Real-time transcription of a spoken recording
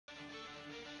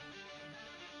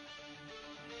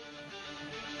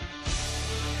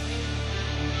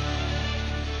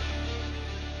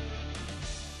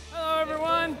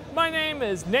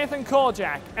name is Nathan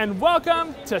Kolchak, and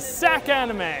welcome to SAC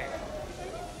Anime.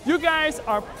 You guys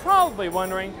are probably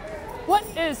wondering, what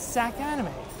is SAC Anime?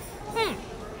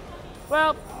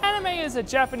 Well, anime is a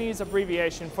Japanese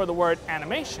abbreviation for the word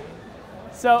animation.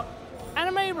 So,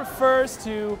 anime refers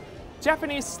to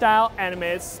Japanese-style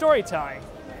animated storytelling,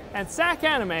 and SAC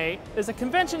Anime is a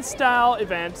convention-style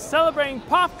event celebrating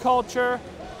pop culture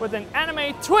with an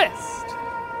anime twist.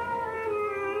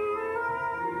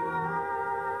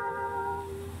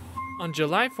 On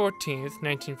July 14th,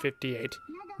 1958,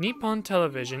 Nippon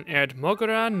Television aired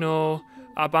Mogura no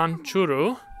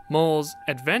Abanchuru, Mole's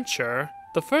Adventure,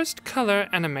 the first color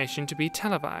animation to be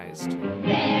televised.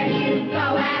 There you go,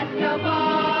 Astro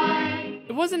Boy!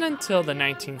 It wasn't until the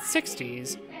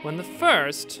 1960s when the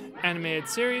first animated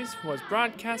series was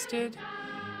broadcasted,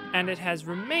 and it has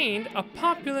remained a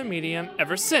popular medium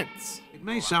ever since. It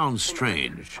may sound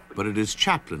strange, but it is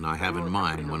Chaplin I have in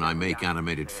mind when I make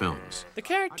animated films. The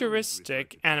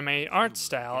characteristic anime art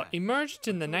style emerged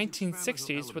in the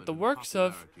 1960s with the works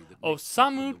of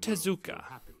Osamu Tezuka.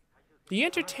 The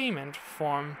entertainment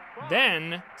form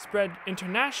then spread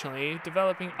internationally,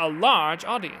 developing a large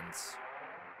audience.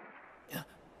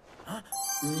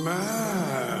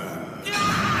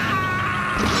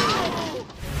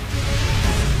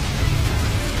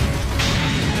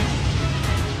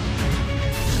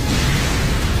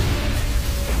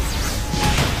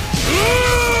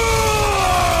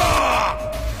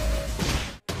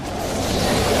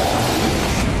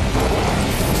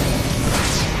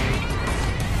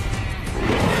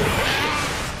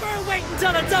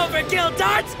 Until it's over,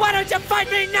 Gildarts! Why don't you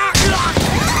fight me now?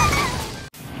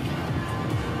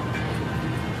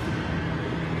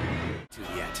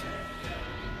 Yet.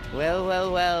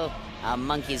 Well. A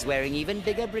monkey's wearing even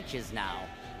bigger breeches now.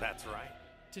 That's right.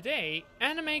 Today,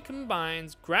 anime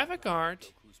combines graphic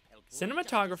art,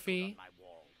 cinematography,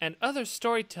 and other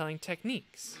storytelling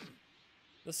techniques.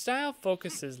 The style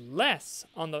focuses less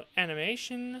on the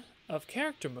animation of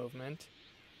character movement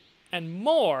and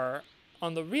more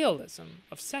on the realism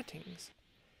of settings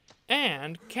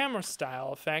and camera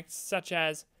style effects such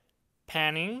as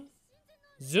panning,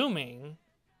 zooming,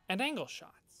 and angle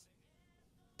shots.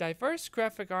 Diverse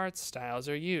graphic art styles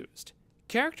are used.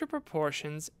 Character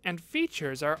proportions and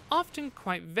features are often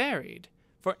quite varied.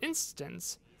 For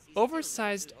instance,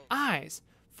 oversized eyes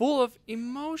full of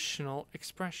emotional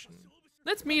expression.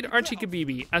 Let's meet Archie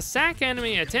Kabibi, a SAC Anime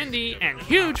attendee and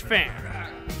huge fan.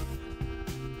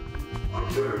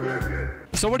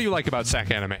 So what do you like about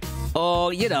SAC Anime? Oh,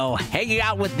 hanging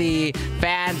out with the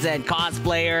fans and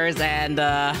cosplayers and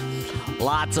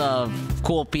lots of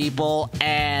cool people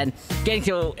and getting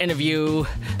to interview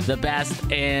the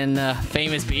best in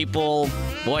famous people,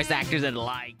 voice actors and the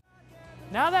like.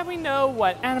 Now that we know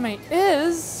what anime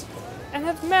is and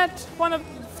have met one of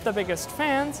the biggest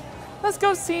fans, let's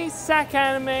go see SAC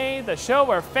Anime, the show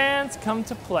where fans come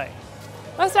to play.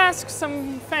 Let's ask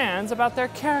some fans about their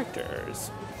characters.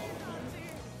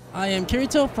 I am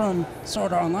Kirito from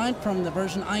Sword Art Online from the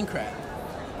version Aincrad.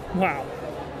 Wow.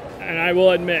 And I will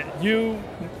admit, you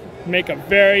make a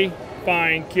very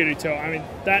fine Kirito. I mean,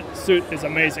 that suit is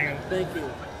amazing. Thank you.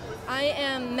 I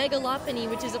am Megalopony,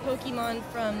 which is a Pokemon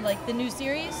from the new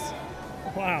series.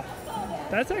 Wow.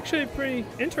 That's actually pretty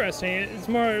interesting. It's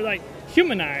more like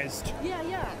humanized.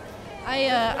 Yeah.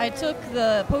 I took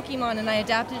the Pokemon and I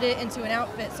adapted it into an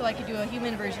outfit so I could do a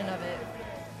human version of it.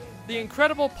 The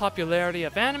incredible popularity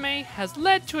of anime has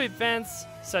led to events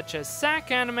such as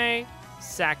SAC Anime,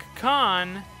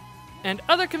 SAC-Con, and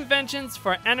other conventions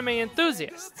for anime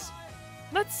enthusiasts.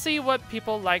 Let's see what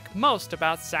people like most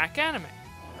about SAC Anime.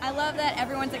 I love that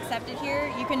everyone's accepted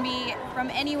here. You can be from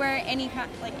anywhere,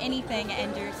 anything,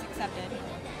 and you're accepted.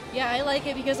 Yeah, I like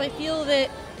it because I feel that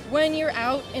when you're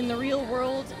out in the real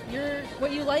world,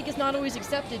 what you like is not always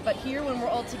accepted, but here when we're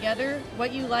all together,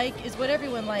 what you like is what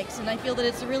everyone likes, and I feel that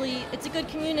it's a good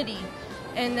community,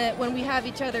 and that when we have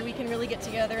each other, we can really get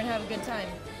together and have a good time.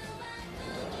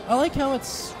 I like how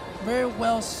it's very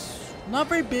well, not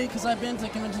very big because I've been to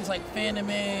conventions like Fanime,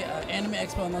 Anime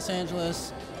Expo in Los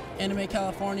Angeles, Anime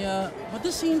California, but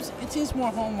it seems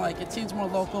more home-like, it seems more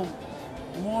local,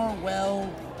 more well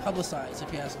publicized,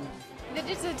 if you ask me. It's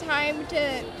just a time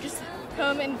to just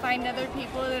come and find other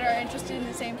people that are interested in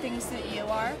the same things that you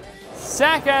are.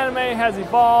 SAC Anime has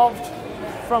evolved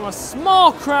from a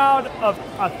small crowd of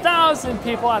 1,000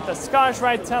 people at the Scottish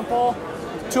Rite Temple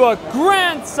to a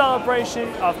grand celebration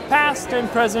of past and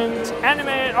present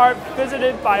animated art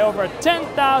visited by over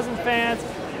 10,000 fans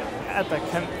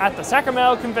at the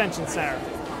Sacramento Convention Center.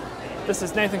 This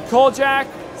is Nathan Kolchak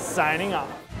signing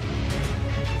off.